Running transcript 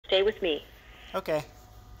Stay with me. Okay.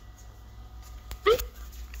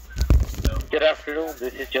 Good afternoon,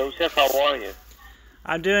 this is Joseph. How are you?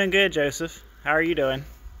 I'm doing good, Joseph. How are you doing?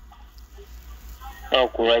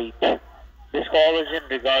 Oh, great. This call is in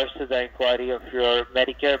regards to the inquiry of your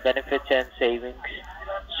Medicare benefits and savings.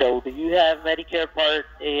 So, do you have Medicare Part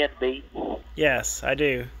A and B? Yes, I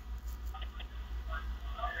do.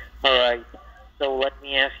 Alright, so let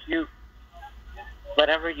me ask you,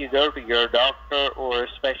 whenever you go to your doctor or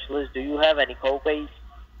specialist, do you have any copays?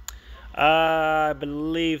 I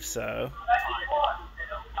believe so.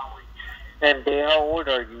 And how old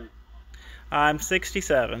are you? I'm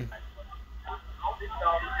 67.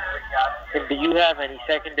 And do you have any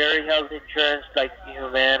secondary health insurance like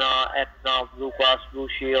Humana, Aetna, Blue Cross Blue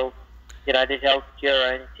Shield, United Healthcare,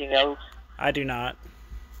 or anything else? I do not.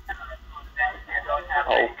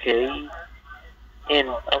 Okay. And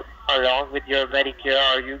along with your Medicare,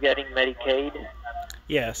 are you getting Medicaid?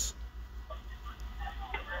 Yes.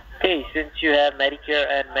 Okay, since you have Medicare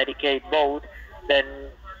and Medicaid both, then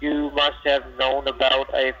you must have known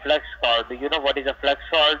about a flex card. Do you know what is a flex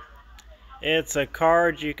card? It's a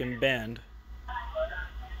card you can bend.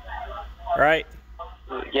 Right?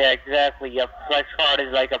 Yeah, exactly. A flex card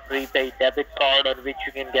is like a prepaid debit card on which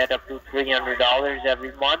you can get up to $300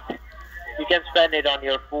 every month. You can spend it on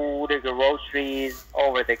your food, your groceries,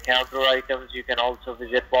 over-the-counter items. You can also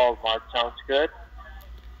visit Walmart. Sounds good?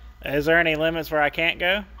 Is there any limits where I can't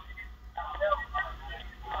go?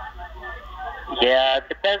 Yeah, it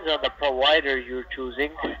depends on the provider you're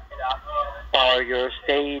choosing, or your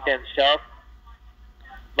state and stuff.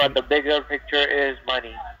 But the bigger picture is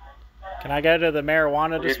money. Can I go to the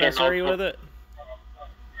marijuana dispensary with it?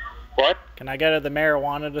 What? Can I go to the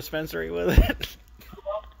marijuana dispensary with it?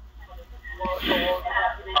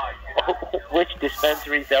 Which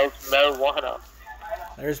dispensary sells marijuana?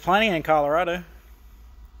 There's plenty in Colorado.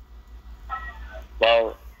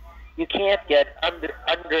 Well, you can't get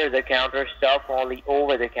under the counter stuff, only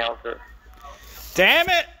over the counter. Damn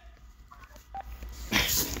it!